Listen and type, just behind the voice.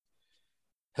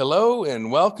Hello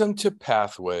and welcome to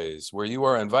Pathways, where you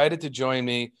are invited to join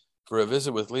me for a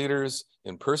visit with leaders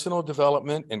in personal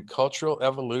development and cultural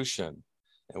evolution.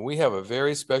 And we have a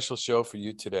very special show for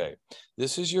you today.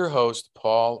 This is your host,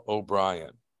 Paul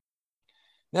O'Brien.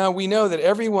 Now, we know that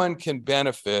everyone can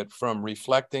benefit from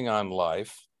reflecting on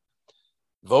life,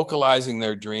 vocalizing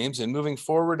their dreams, and moving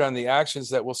forward on the actions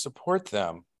that will support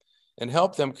them and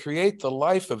help them create the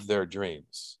life of their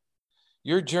dreams.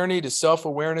 Your journey to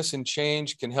self-awareness and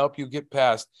change can help you get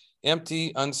past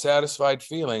empty, unsatisfied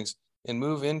feelings and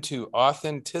move into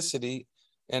authenticity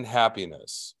and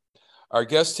happiness. Our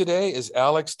guest today is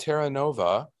Alex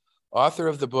Terranova, author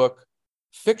of the book,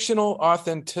 Fictional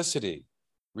Authenticity: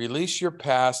 Release Your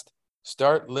Past,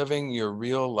 Start Living Your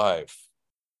Real Life.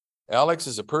 Alex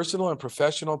is a personal and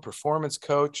professional performance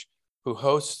coach who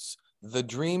hosts the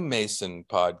Dream Mason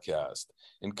podcast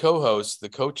and co-hosts the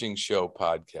Coaching Show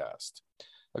podcast.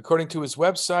 According to his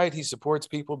website, he supports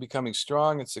people becoming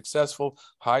strong and successful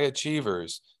high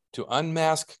achievers to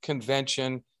unmask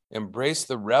convention, embrace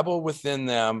the rebel within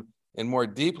them, and more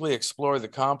deeply explore the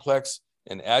complex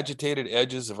and agitated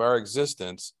edges of our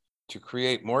existence to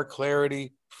create more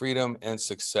clarity, freedom, and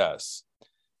success.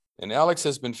 And Alex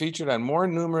has been featured on more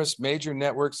numerous major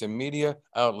networks and media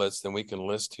outlets than we can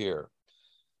list here.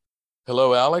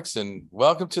 Hello, Alex, and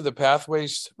welcome to the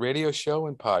Pathways radio show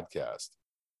and podcast.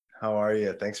 How are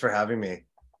you? Thanks for having me.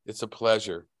 It's a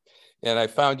pleasure. And I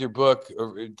found your book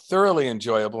thoroughly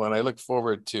enjoyable, and I look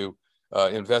forward to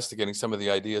investigating some of the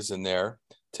ideas in there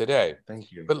today.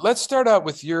 Thank you. But let's start out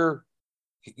with your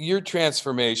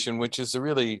transformation, which is a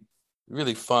really,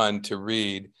 really fun to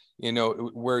read,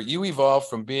 where you evolved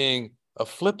from being a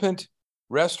flippant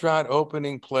restaurant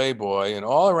opening playboy and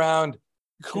all around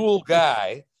cool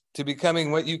guy to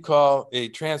becoming what you call a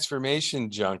transformation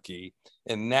junkie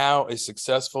and now a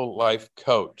successful life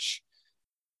coach.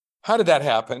 How did that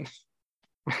happen?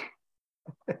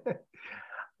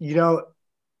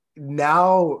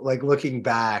 Now, like looking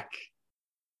back,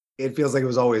 it feels like it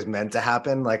was always meant to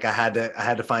happen. Like I had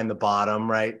to find the bottom,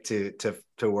 right, to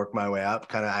work my way up.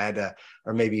 Kind of, I had to,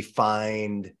 or maybe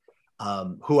find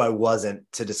who I wasn't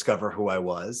to discover who I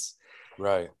was.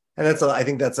 Right. And I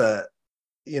think that's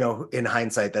in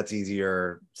hindsight, that's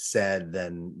easier said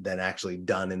than actually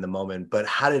done in the moment. But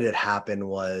how did it happen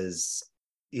was,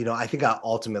 I think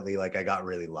I got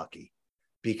really lucky,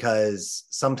 because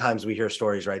sometimes we hear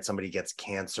stories, right? Somebody gets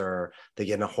cancer, they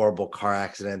get in a horrible car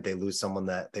accident, they lose someone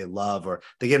that they love, or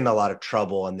they get in a lot of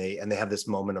trouble and they have this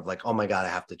moment of like, oh my God, I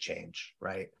have to change.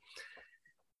 Right.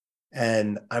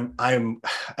 And I'm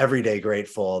every day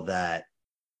grateful that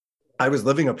I was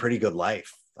living a pretty good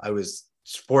life. I was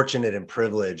fortunate and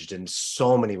privileged in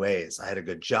so many ways. I had a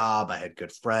good job, I had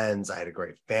good friends, I had a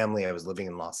great family. I was living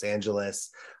in Los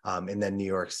Angeles, and then New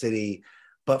York City.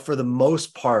 But for the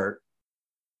most part,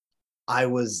 I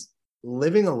was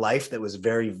living a life that was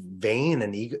very vain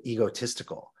and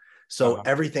egotistical. So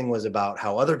everything was about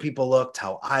how other people looked,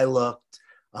 how I looked,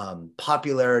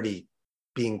 popularity,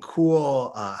 being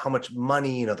cool, how much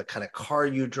money, the kind of car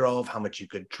you drove, how much you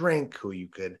could drink, who you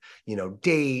could,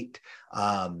 date.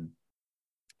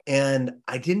 And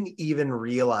I didn't even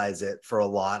realize it for a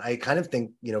lot. I kind of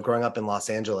think, growing up in Los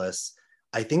Angeles,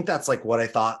 I think that's like what I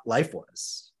thought life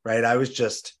was, right? I was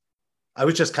just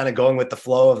kind of going with the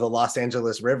flow of the Los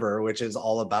Angeles River, which is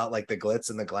all about like the glitz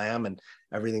and the glam and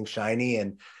everything shiny.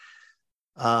 And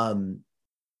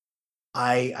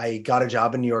I got a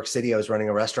job in New York City. I was running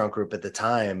a restaurant group at the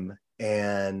time,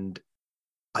 and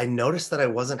I noticed that I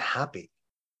wasn't happy.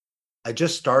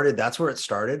 That's where it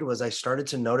started, was I started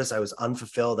to notice I was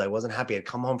unfulfilled. I wasn't happy. I'd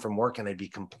come home from work and I'd be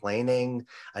complaining.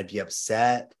 I'd be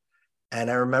upset.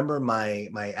 And I remember my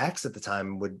ex at the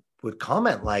time would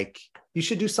comment like, you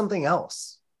should do something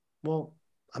else. Well,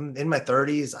 I'm in my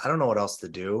 30s. I don't know what else to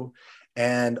do.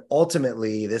 And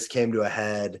ultimately this came to a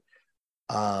head.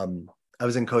 I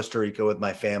was in Costa Rica with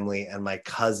my family, and my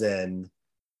cousin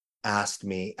asked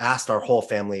our whole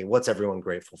family, what's everyone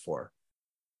grateful for?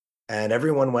 And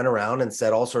everyone went around and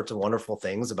said all sorts of wonderful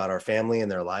things about our family and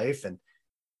their life. And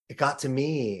it got to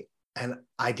me, and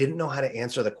I didn't know how to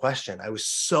answer the question. I was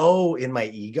so in my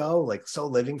ego, like so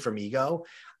living from ego.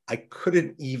 I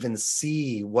couldn't even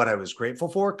see what I was grateful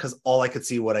for, because all I could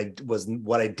see what I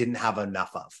didn't have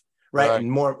enough of. Right.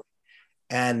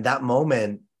 And that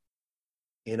moment,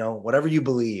 whatever you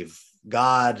believe,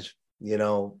 God,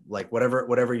 like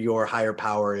whatever your higher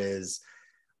power is,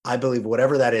 I believe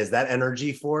whatever that is, that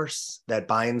energy force that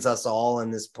binds us all on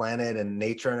this planet and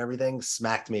nature and everything,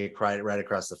 smacked me right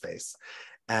across the face.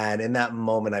 And in that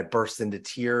moment, I burst into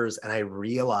tears, and I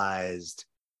realized,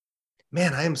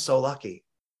 man, I am so lucky.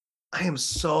 I am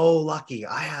so lucky.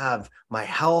 I have my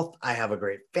health. I have a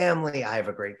great family. I have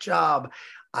a great job.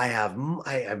 I have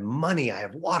money. I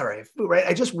have water. I have food, right?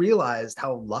 I just realized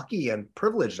how lucky and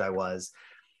privileged I was.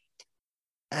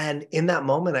 And in that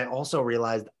moment, I also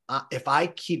realized if I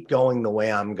keep going the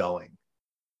way I'm going,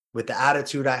 with the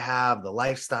attitude I have, the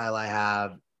lifestyle I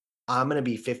have, I'm going to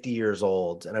be 50 years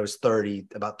old. And I was 30,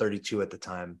 about 32 at the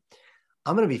time.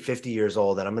 I'm going to be 50 years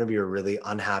old and I'm going to be a really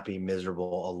unhappy,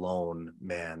 miserable, alone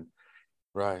man.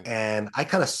 Right. And I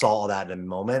kind of saw that in a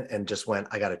moment and just went,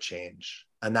 I got to change.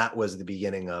 And that was the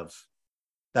beginning of,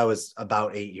 that was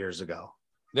about 8 years ago.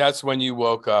 That's when you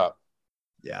woke up.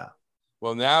 Yeah.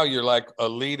 Well, now you're like a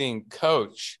leading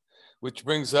coach, which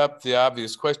brings up the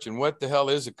obvious question: what the hell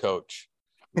is a coach?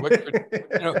 What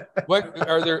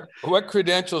what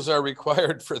credentials are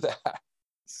required for that?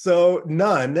 So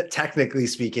none, technically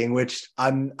speaking, which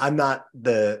I'm not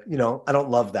the, I don't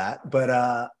love that, but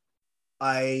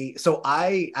I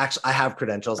actually I have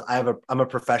credentials. I'm a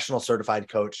professional certified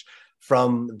coach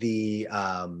from the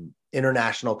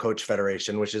International Coach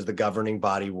Federation, which is the governing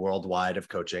body worldwide of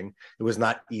coaching. It was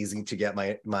not easy to get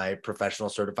my professional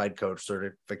certified coach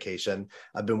certification.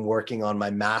 I've been working on my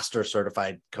master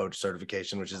certified coach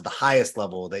certification, which is the highest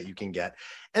level that you can get.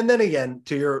 And then again,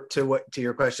 to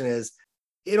your question is,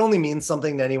 it only means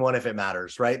something to anyone if it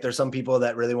matters, right? There's some people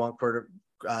that really want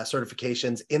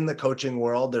certifications in the coaching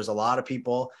world. There's a lot of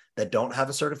people that don't have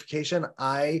a certification.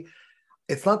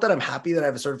 It's not that I'm happy that I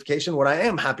have a certification. What I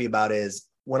am happy about is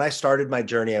when I started my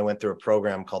journey, I went through a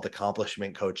program called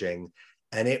Accomplishment Coaching,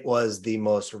 and it was the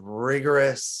most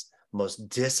rigorous, most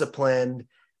disciplined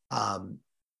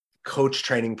coach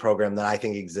training program that I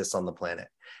think exists on the planet.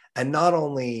 And not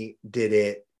only did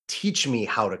it teach me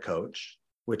how to coach,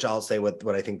 which I'll say what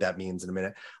I think that means in a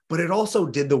minute, but it also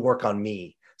did the work on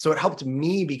me. So it helped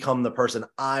me become the person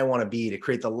I want to be, to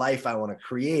create the life I want to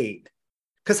create.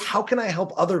 Because how can I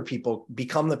help other people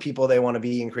become the people they want to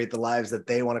be and create the lives that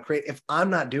they want to create if I'm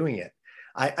not doing it?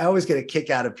 I always get a kick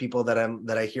out of people that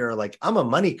I hear are like, I'm a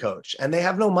money coach and they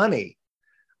have no money.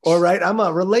 Or right, I'm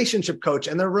a relationship coach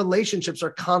and their relationships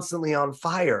are constantly on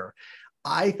fire.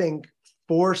 I think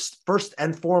first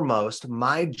and foremost,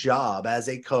 my job as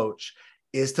a coach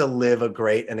is to live a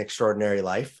great and extraordinary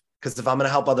life. Because if I'm going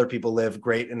to help other people live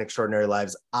great and extraordinary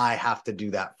lives, I have to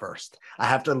do that first. I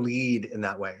have to lead in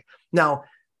that way. Now,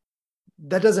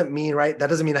 that doesn't mean I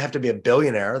have to be a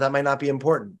billionaire. That might not be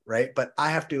important, right? But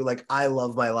I have to, I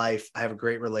love my life. I have a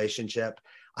great relationship.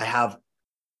 I have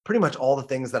pretty much all the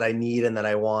things that I need and that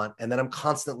I want. And then I'm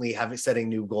constantly setting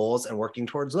new goals and working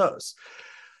towards those.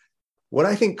 What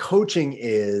I think coaching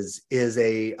is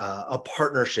a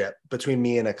partnership between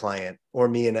me and a client, or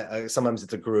me and sometimes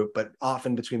it's a group, but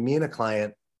often between me and a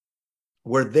client,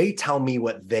 where they tell me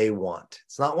what they want.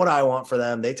 It's not what I want for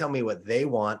them. They tell me what they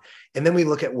want. And then we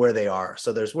look at where they are.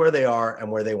 So there's where they are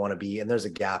and where they want to be. And there's a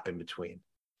gap in between.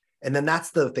 And then that's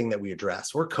the thing that we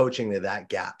address. We're coaching to that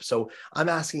gap. So I'm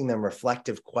asking them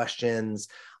reflective questions.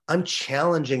 I'm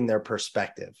challenging their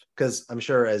perspective, because I'm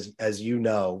sure, as you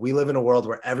know, we live in a world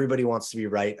where everybody wants to be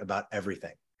right about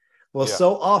everything. Well, yeah.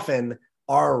 So often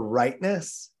our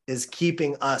rightness is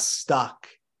keeping us stuck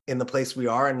in the place we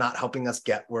are and not helping us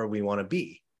get where we want to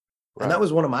be. Right. And that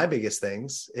was one of my biggest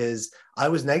things, is I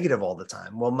was negative all the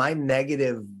time. Well, my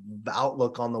negative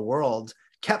outlook on the world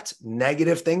kept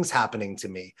negative things happening to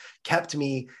me, kept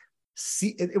me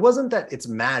see. It wasn't that it's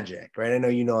magic, right? I know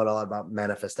you know a lot about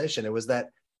manifestation. It was that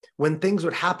when things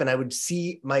would happen, I would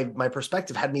see my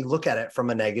perspective had me look at it from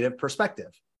a negative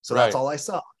perspective. So that's all I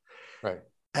saw. Right.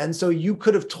 And so you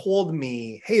could have told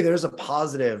me, hey, there's a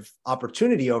positive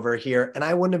opportunity over here. And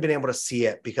I wouldn't have been able to see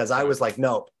it because I was like,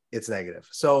 nope, it's negative.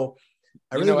 So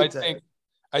I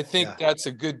think that's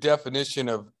a good definition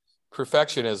of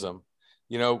perfectionism.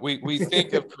 We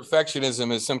think of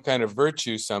perfectionism as some kind of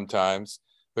virtue sometimes,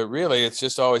 but really it's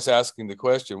just always asking the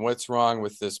question, what's wrong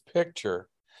with this picture?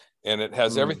 And it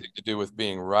has everything to do with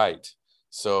being right.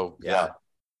 So it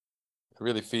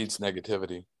really feeds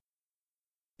negativity.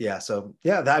 Yeah. So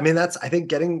that's, I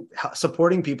think,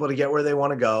 supporting people to get where they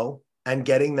want to go and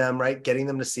getting them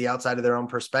to see outside of their own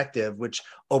perspective, which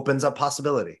opens up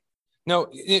possibility. No,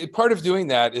 part of doing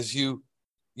that is you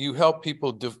help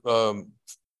people,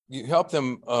 you help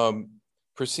them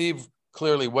perceive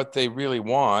clearly what they really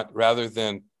want rather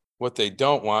than what they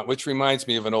don't want, which reminds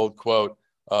me of an old quote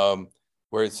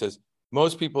where it says,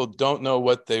 most people don't know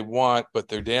what they want, but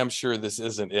they're damn sure this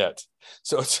isn't it.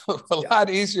 So it's a lot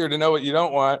easier to know what you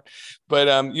don't want,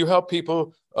 but you help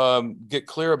people get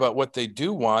clear about what they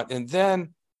do want. And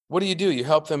then what do? You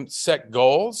help them set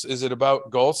goals? Is it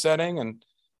about goal setting and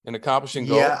accomplishing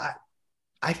goals? Yeah,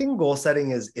 I think goal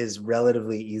setting is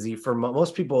relatively easy for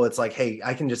most people. It's like, hey,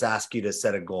 I can just ask you to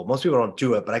set a goal. Most people don't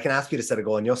do it, but I can ask you to set a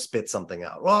goal and you'll spit something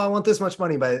out. Well, I want this much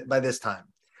money by this time.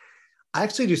 I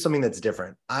actually do something that's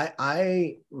different.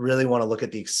 I really want to look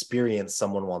at the experience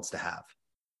someone wants to have.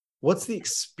 What's the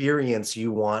experience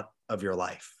you want of your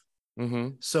life? Mm-hmm.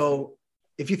 So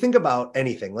if you think about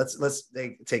anything, let's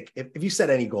take if you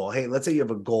set any goal. Hey, let's say you have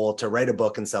a goal to write a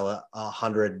book and sell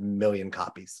 100 million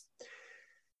copies.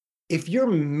 If you're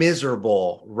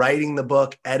miserable writing the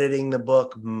book, editing the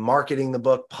book, marketing the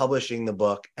book, publishing the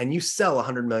book, and you sell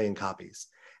 100 million copies,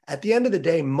 at the end of the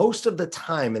day, most of the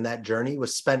time in that journey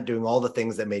was spent doing all the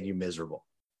things that made you miserable.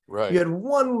 Right. You had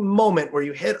one moment where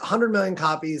you hit 100 million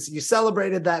copies, you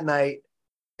celebrated that night,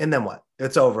 and then what?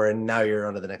 It's over, and now you're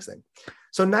on to the next thing.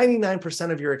 So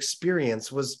 99% of your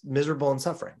experience was miserable and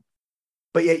suffering,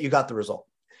 but yet you got the result.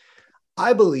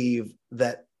 I believe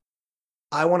that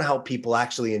I want to help people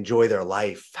actually enjoy their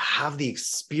life, have the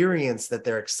experience that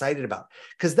they're excited about.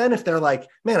 Because then if they're like,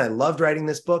 man, I loved writing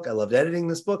this book, I loved editing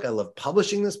this book, I loved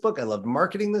publishing this book, I loved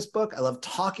marketing this book, I loved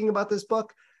talking about this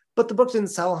book, but the book didn't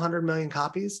sell 100 million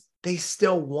copies, they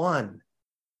still won.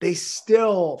 They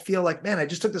still feel like, man, I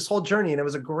just took this whole journey and it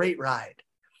was a great ride.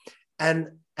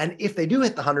 And if they do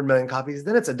hit the 100 million copies,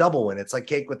 then it's a double win. It's like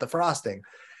cake with the frosting.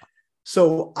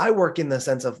 So I work in the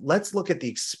sense of, let's look at the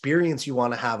experience you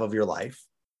want to have of your life.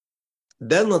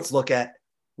 Then let's look at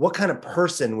what kind of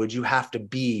person would you have to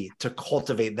be to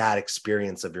cultivate that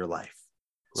experience of your life.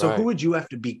 So Right. who would you have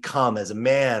to become as a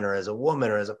man or as a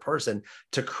woman or as a person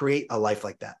to create a life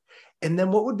like that? And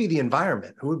then what would be the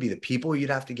environment? Who would be the people you'd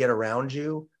have to get around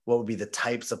you? What would be the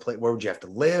types of place? Where would you have to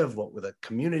live? What would the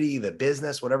community, the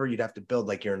business, whatever you'd have to build,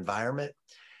 like your environment?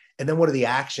 And then what are the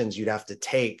actions you'd have to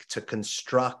take to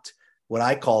construct what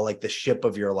I call like the ship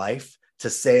of your life to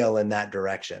sail in that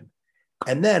direction?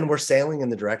 And then we're sailing in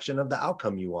the direction of the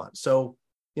outcome you want. So,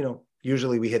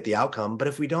 usually we hit the outcome, but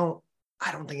if we don't,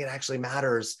 I don't think it actually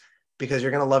matters because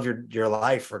you're going to love your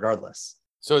life regardless.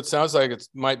 So it sounds like it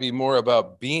might be more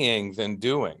about being than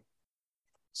doing.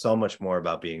 So much more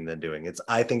about being than doing.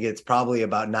 I think it's probably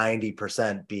about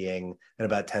 90% being and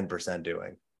about 10%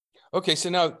 doing. Okay, so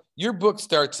now your book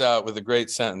starts out with a great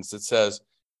sentence that says,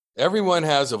 everyone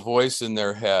has a voice in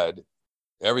their head.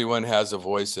 Everyone has a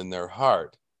voice in their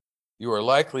heart. You are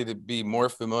likely to be more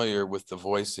familiar with the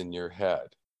voice in your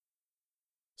head.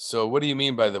 So what do you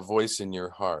mean by the voice in your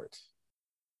heart?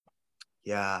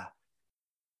 Yeah.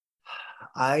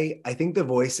 I think the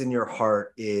voice in your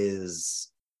heart is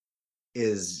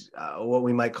what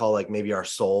we might call like maybe our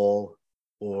soul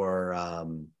or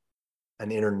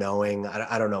an inner knowing.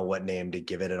 I don't know what name to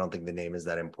give it. I don't think the name is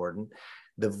that important.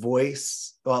 The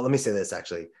voice, well, let me say this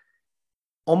actually.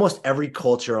 Almost every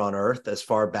culture on earth, as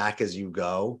far back as you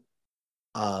go,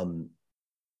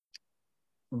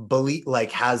 believe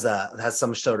like has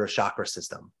some sort of chakra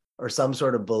system or some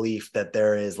sort of belief that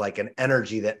there is like an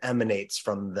energy that emanates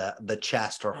from the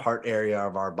chest or heart area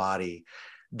of our body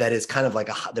that is kind of like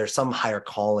there's some higher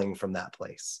calling from that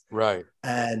place. Right.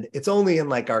 And it's only in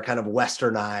like our kind of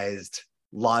westernized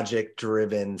logic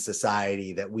driven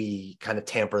society that we kind of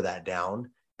tamper that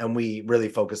down. And we really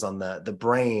focus on the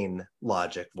brain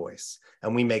logic voice.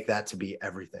 And we make that to be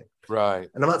everything. Right.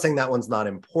 And I'm not saying that one's not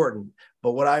important,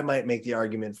 but what I might make the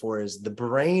argument for is the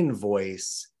brain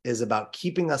voice is about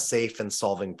keeping us safe and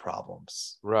solving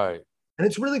problems. Right. And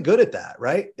it's really good at that,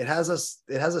 right? It has us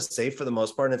safe for the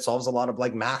most part, and it solves a lot of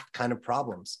like math kind of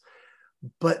problems.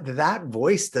 But that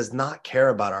voice does not care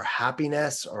about our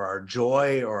happiness or our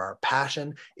joy or our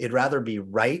passion. It'd rather be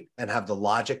right and have the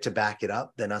logic to back it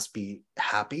up than us be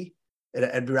happy.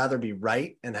 It'd rather be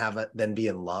right and have it than be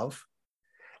in love.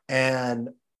 And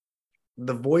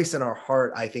the voice in our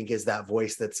heart, I think, is that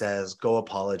voice that says, go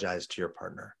apologize to your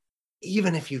partner,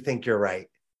 even if you think you're right.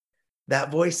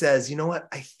 That voice says, you know what?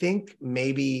 I think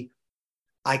maybe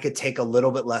I could take a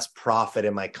little bit less profit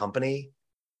in my company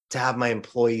to have my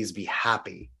employees be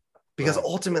happy, because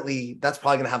ultimately that's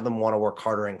probably going to have them want to work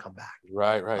harder and come back.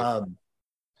 Right.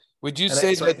 Would you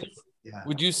say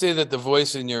that the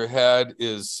voice in your head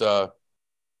is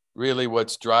really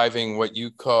what's driving what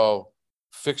you call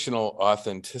fictional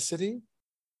authenticity?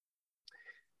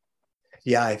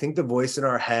 Yeah, I think the voice in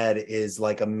our head is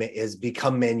like is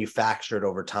become manufactured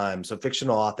over time. So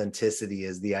fictional authenticity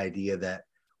is the idea that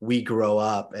we grow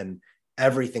up and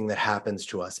everything that happens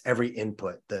to us, every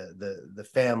input, the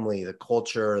family, the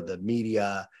culture, the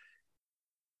media,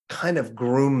 kind of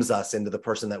grooms us into the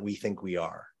person that we think we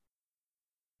are.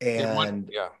 And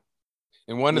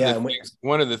one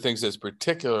of the things that's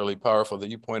particularly powerful that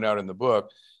you point out in the book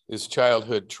is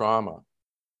childhood trauma.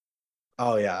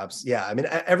 Oh yeah, yeah. I mean,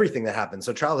 everything that happens.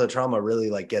 So childhood trauma really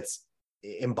like gets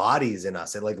embodies in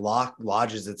us. It like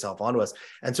lodges itself onto us,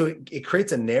 and so it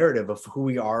creates a narrative of who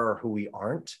we are or who we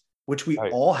aren't, which we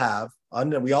Right. all have.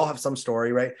 We all have some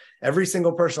story, right? Every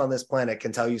single person on this planet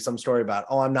can tell you some story about,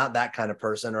 oh, I'm not that kind of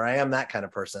person, or I am that kind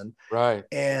of person. Right.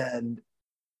 And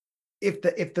if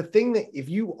the thing that if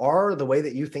you are the way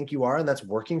that you think you are and that's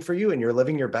working for you and you're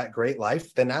living your great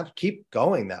life, then I keep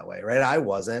going that way, right? I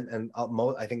wasn't, and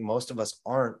I think most of us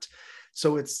aren't.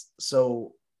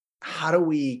 So how do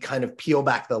we kind of peel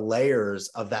back the layers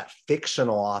of that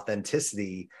fictional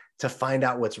authenticity to find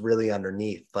out what's really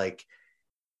underneath? Like,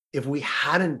 if we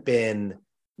hadn't been,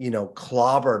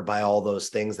 clobbered by all those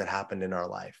things that happened in our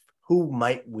life, who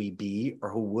might we be, or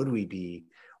who would we be?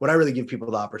 What I really give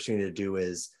people the opportunity to do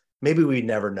is, maybe we'd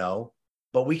never know,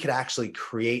 but we could actually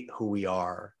create who we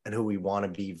are and who we want to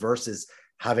be versus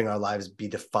having our lives be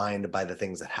defined by the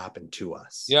things that happen to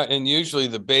us. Yeah, and usually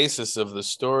the basis of the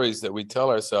stories that we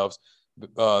tell ourselves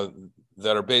uh,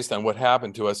 that are based on what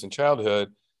happened to us in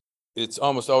childhood, it's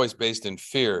almost always based in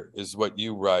fear, is what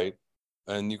you write,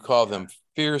 and you call them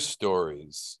fear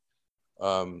stories.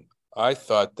 I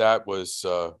thought that was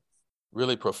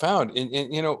really profound.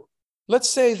 And let's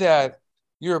say that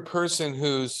you're a person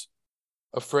who's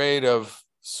afraid of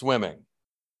swimming,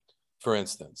 for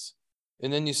instance,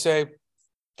 and then you say,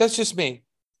 "That's just me.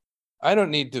 I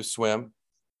don't need to swim.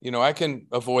 I can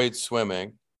avoid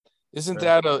swimming." Isn't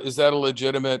Right. that is that a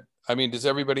legitimate? I mean, does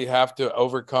everybody have to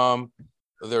overcome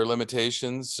their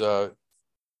limitations, um,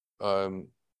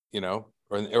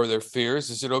 or their fears?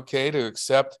 Is it okay to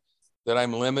accept that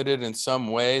I'm limited in some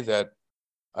way that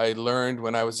I learned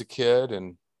when I was a kid?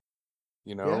 And,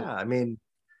 you know, Yeah. I mean,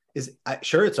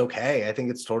 sure, it's okay. I think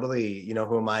it's totally,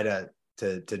 who am I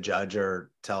to judge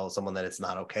or tell someone that it's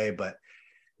not okay? But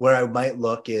where I might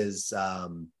look is,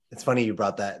 it's funny you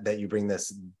brought that you bring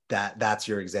this, that's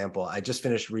your example. I just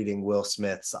finished reading Will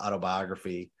Smith's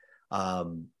autobiography,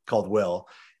 called Will,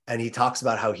 and he talks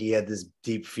about how he had this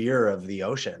deep fear of the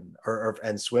ocean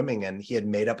and swimming, and he had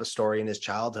made up a story in his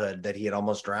childhood that he had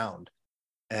almost drowned,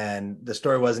 and the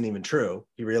story wasn't even true.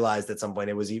 He realized at some point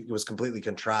it was completely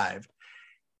contrived.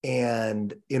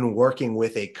 And in working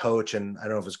with a coach, and I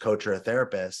don't know if it was coach or a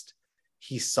therapist,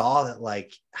 he saw that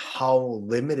like how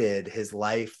limited his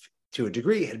life to a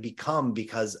degree had become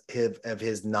because of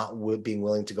his not being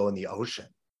willing to go in the ocean.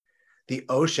 The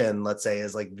ocean, let's say,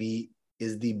 is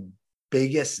the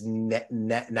biggest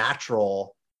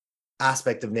natural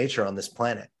aspect of nature on this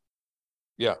planet.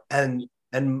 yeah, And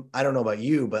I don't know about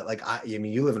you, but like I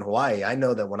mean, you live in Hawaii. I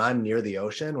know that when I'm near the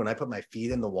ocean, when I put my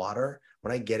feet in the water,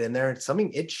 when I get in there,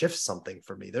 it shifts something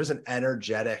for me. There's an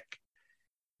energetic,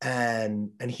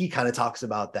 and he kind of talks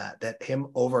about that him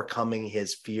overcoming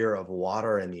his fear of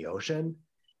water and the ocean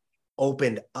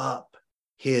opened up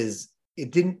his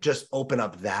it didn't just open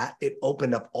up that, it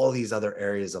opened up all these other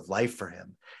areas of life for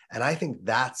him. And I think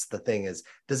that's the thing is,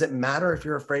 does it matter if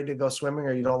you're afraid to go swimming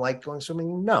or you don't like going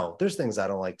swimming? No, there's things I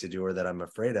don't like to do or that I'm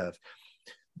afraid of.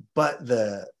 But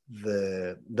the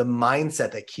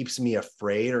mindset that keeps me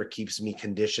afraid or keeps me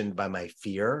conditioned by my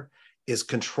fear is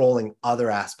controlling other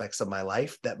aspects of my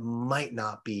life that might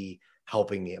not be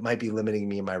helping me. It might be limiting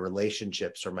me in my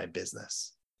relationships or my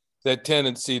business. that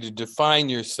tendency to define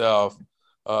yourself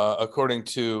according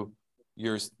to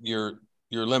your your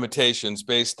your limitations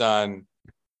based on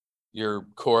your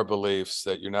core beliefs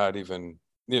that you're not even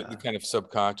kind of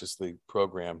subconsciously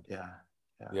programmed. Yeah.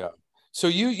 Yeah. Yeah. So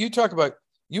you talk about,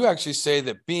 you actually say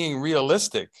that being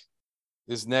realistic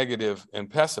is negative and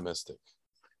pessimistic.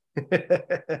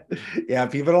 Yeah,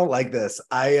 people don't like this.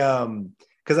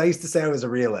 Because I used to say I was a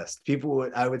realist.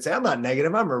 I would say I'm not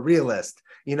negative, I'm a realist.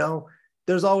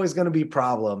 There's always going to be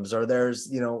problems, or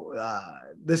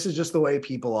this is just the way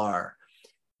people are.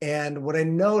 And what I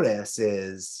notice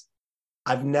is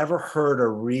I've never heard a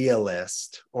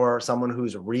realist or someone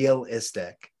who's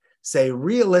realistic say,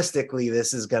 realistically,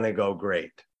 this is going to go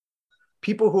great.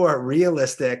 People who are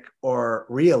realistic or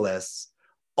realists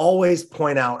always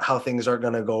point out how things are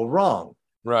going to go wrong.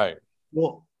 Right.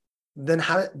 Well,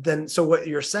 so what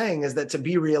you're saying is that to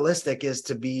be realistic is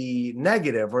to be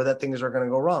negative, or that things are going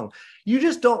to go wrong. You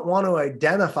just don't want to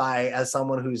identify as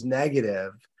someone who's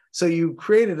negative. So you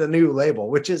created a new label,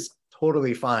 which is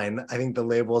totally fine. I think the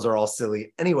labels are all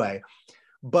silly anyway,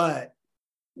 but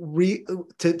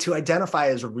to identify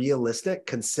as realistic,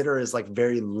 consider is like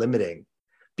very limiting,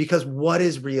 because what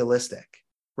is realistic,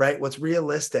 right? What's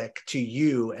realistic to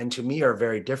you and to me are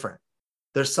very different.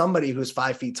 There's somebody who's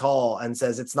 5 feet tall and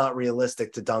says it's not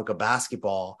realistic to dunk a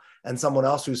basketball, and someone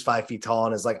else who's 5 feet tall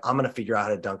and is like, I'm going to figure out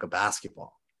how to dunk a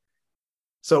basketball.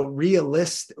 So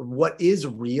what is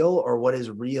real or what is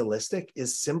realistic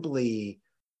is simply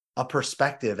a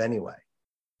perspective anyway.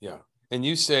 Yeah. And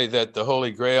you say that the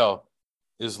Holy Grail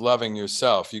is loving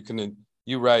yourself.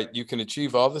 You write, you can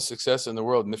achieve all the success in the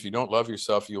world. And if you don't love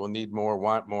yourself, you will need more,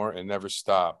 want more, and never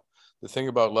stop. The thing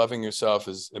about loving yourself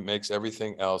is it makes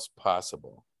everything else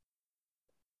possible.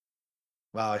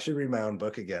 Wow, I should read my own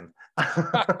book again.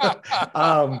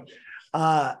 um,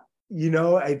 I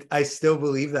still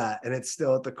believe that, and it's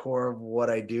still at the core of what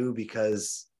I do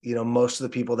because, most of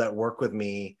the people that work with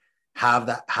me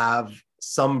have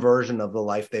some version of the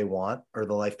life they want or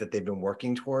the life that they've been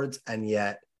working towards. And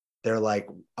yet they're like,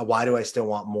 why do I still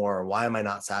want more? Why am I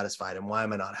not satisfied? And why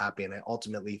am I not happy? And I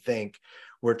ultimately think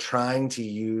we're trying to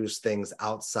use things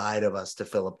outside of us to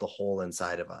fill up the hole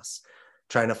inside of us.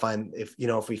 Trying to find,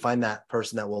 if we find that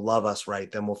person that will love us right,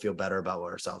 then we'll feel better about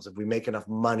ourselves. If we make enough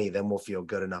money, then we'll feel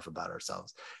good enough about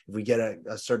ourselves. If we get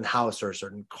a certain house or a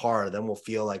certain car, then we'll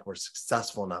feel like we're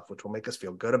successful enough, which will make us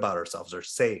feel good about ourselves or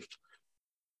safe.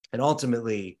 And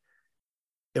ultimately,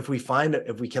 if we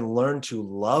can learn to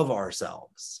love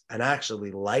ourselves and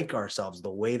actually like ourselves the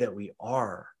way that we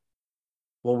are,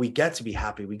 well, we get to be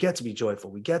happy, we get to be joyful,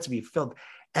 we get to be filled.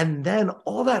 And then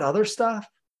all that other stuff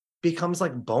becomes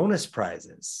like bonus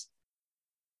prizes,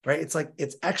 right?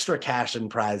 It's extra cash and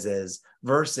prizes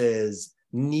versus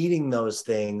needing those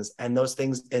things, and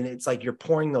it's like you're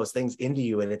pouring those things into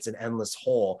you, and it's an endless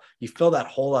hole. You fill that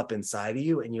hole up inside of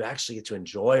you, and you actually get to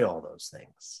enjoy all those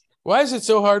things. Why is it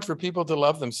so hard for people to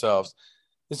love themselves?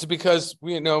 Is it because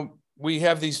we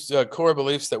have these core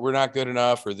beliefs that we're not good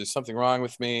enough, or there's something wrong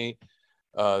with me,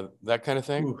 that kind of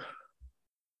thing? Ooh.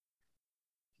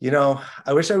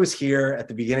 I wish I was here at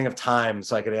the beginning of time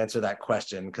so I could answer that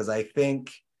question, because I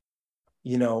think,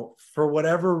 for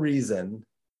whatever reason,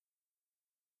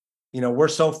 we're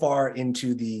so far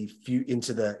into the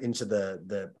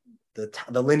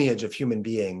lineage of human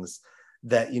beings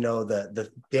that,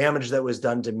 the damage that was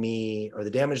done to me or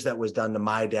the damage that was done to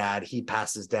my dad, he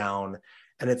passes down.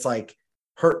 And it's like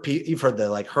you've heard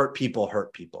the hurt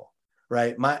people,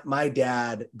 right? My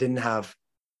dad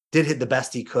did the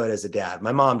best he could as a dad.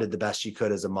 My mom did the best she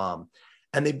could as a mom.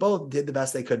 And they both did the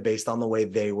best they could based on the way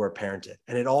they were parented.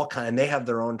 And they have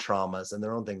their own traumas and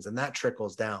their own things, and that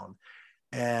trickles down.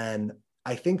 And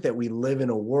I think that we live in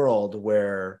a world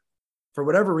where, for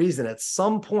whatever reason, at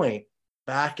some point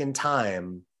back in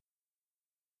time,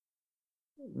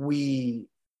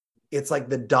 it's like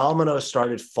the dominoes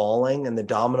started falling, and the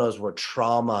dominoes were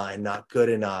trauma and not good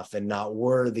enough and not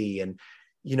worthy. And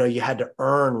you had to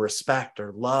earn respect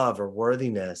or love or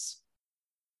worthiness.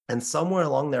 And somewhere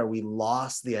along there, we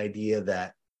lost the idea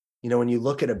that, when you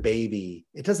look at a baby,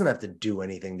 it doesn't have to do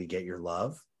anything to get your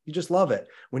love. You just love it.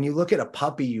 When you look at a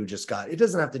puppy you just got, it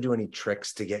doesn't have to do any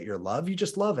tricks to get your love. You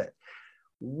just love it.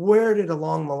 Where did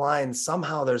along the line,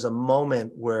 somehow there's a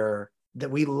moment that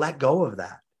we let go of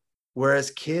that. Whereas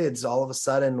kids, all of a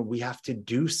sudden, we have to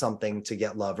do something to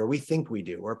get love, or we think we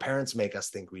do, or parents make us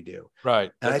think we do.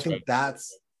 Right. And I think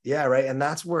that's, yeah, right. And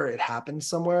that's where it happens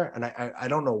somewhere. And I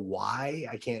don't know why.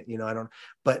 I can't,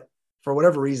 but for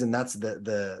whatever reason, that's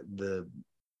the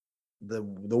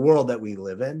world that we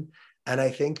live in. And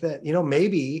I think that,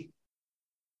 maybe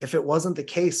if it wasn't the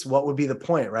case, what would be the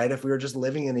point, right? If we were just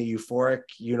living in a euphoric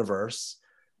universe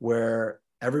where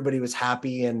everybody was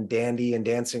happy and dandy and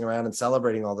dancing around and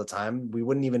celebrating all the time, we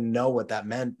wouldn't even know what that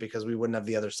meant, because we wouldn't have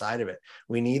the other side of it.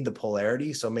 We need the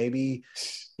polarity. So maybe,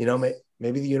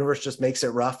 maybe the universe just makes it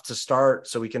rough to start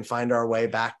so we can find our way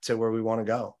back to where we want to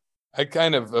go. I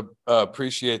kind of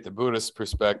appreciate the Buddhist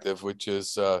perspective, which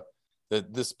is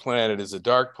that this planet is a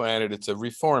dark planet. It's a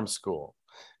reform school,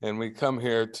 and we come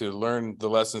here to learn the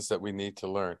lessons that we need to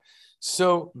learn.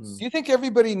 So do you think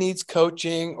everybody needs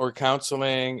coaching or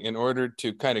counseling in order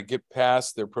to kind of get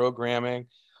past their programming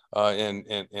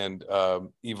and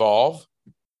evolve?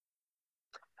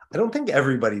 I don't think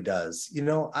everybody does.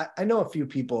 I know a few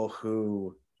people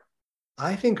who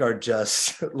I think are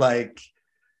just like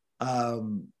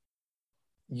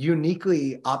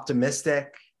uniquely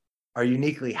optimistic, are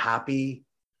uniquely happy.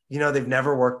 They've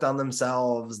never worked on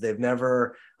themselves. They've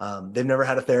never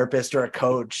had a therapist or a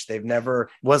coach.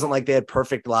 Wasn't like they had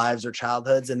perfect lives or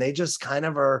childhoods, and they just kind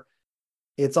of are.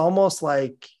 It's almost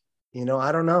like,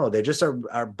 I don't know. They just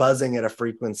are buzzing at a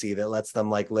frequency that lets them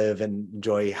live and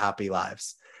enjoy happy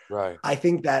lives. Right. I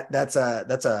think that's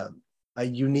a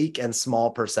unique and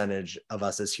small percentage of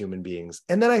us as human beings.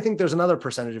 And then I think there's another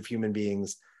percentage of human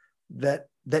beings that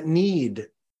need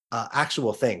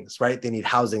actual things, right? They need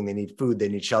housing, they need food, they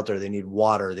need shelter, they need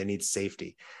water, they need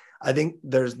safety. I think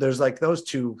there's like those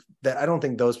two that I don't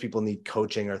think those people need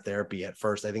coaching or therapy at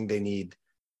first. I think they need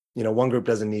one group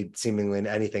doesn't need seemingly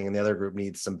anything and the other group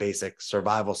needs some basic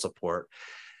survival support.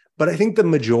 But I think the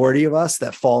majority of us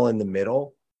that fall in the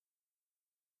middle,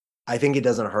 I think it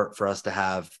doesn't hurt for us to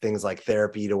have things like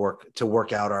therapy to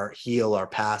work out heal our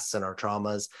pasts and our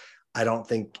traumas. I don't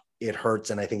think it hurts.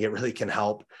 And I think it really can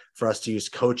help for us to use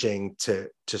coaching to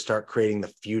start creating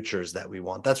the futures that we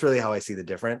want. That's really how I see the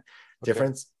difference.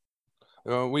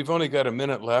 We've only got a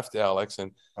minute left, Alex,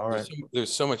 and all right.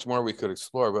 There's so much more we could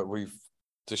explore, but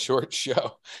it's a short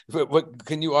show. But what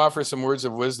can you offer some words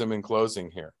of wisdom in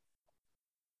closing here?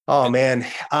 Oh, man.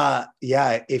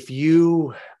 Yeah. If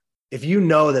you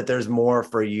know that there's more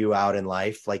for you out in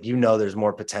life, like, there's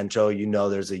more potential,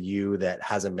 there's a you that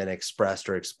hasn't been expressed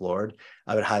or explored,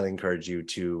 I would highly encourage you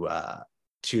to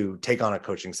take on a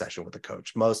coaching session with a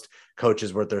coach. Most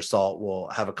coaches worth their salt will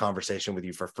have a conversation with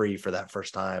you for free for that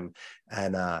first time.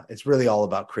 And it's really all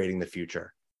about creating the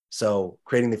future. So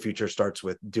creating the future starts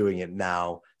with doing it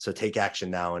now. So take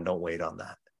action now and don't wait on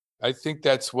that. I think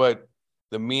that's what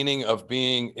the meaning of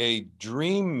being a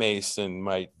dream mason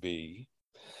might be.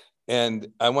 And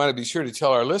I want to be sure to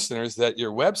tell our listeners that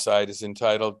your website is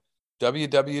entitled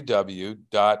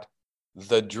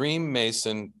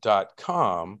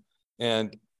www.thedreammason.com,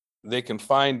 and they can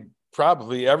find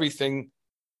probably everything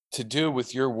to do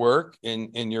with your work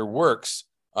in your works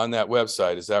on that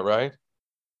website. Is that right?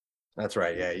 That's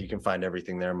right. Yeah, you can find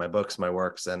everything there, my books, my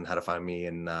works, and how to find me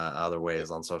in other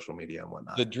ways on social media and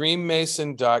whatnot.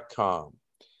 Thedreammason.com.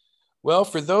 Well,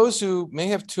 for those who may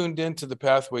have tuned into the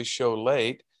Pathways show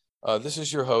late, this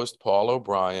is your host, Paul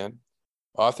O'Brien,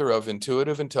 author of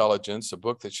Intuitive Intelligence, a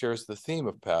book that shares the theme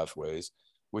of Pathways,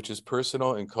 which is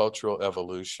personal and cultural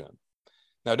evolution.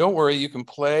 Now, don't worry, you can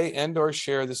play and or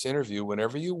share this interview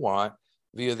whenever you want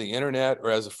via the internet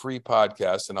or as a free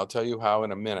podcast, and I'll tell you how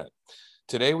in a minute.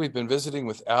 Today, we've been visiting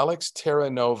with Alex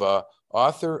Terranova,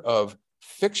 author of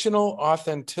Fictional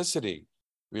Authenticity,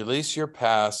 Release Your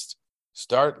Past,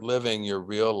 Start Living Your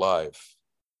Real Life.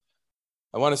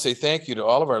 I want to say thank you to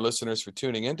all of our listeners for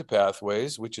tuning into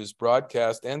Pathways, which is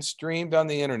broadcast and streamed on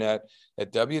the internet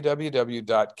at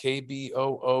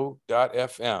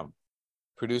www.kboo.fm.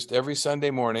 Produced every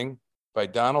Sunday morning by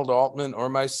Donald Altman or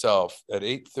myself at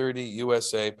 8:30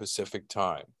 USA Pacific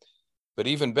Time. But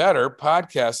even better,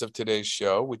 podcasts of today's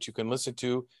show, which you can listen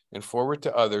to and forward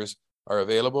to others, are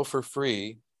available for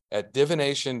free at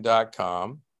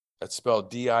divination.com. That's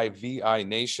spelled D-I-V-I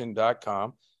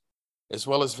nation.com, as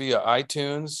well as via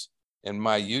iTunes and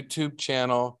my YouTube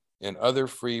channel and other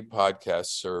free podcast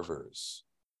servers.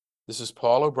 This is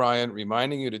Paul O'Brien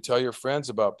reminding you to tell your friends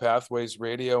about Pathways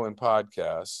Radio and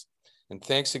podcasts. And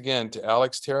thanks again to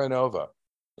Alex Terranova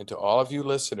and to all of you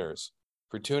listeners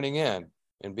for tuning in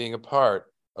and being a part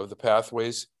of the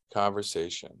Pathways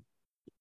conversation.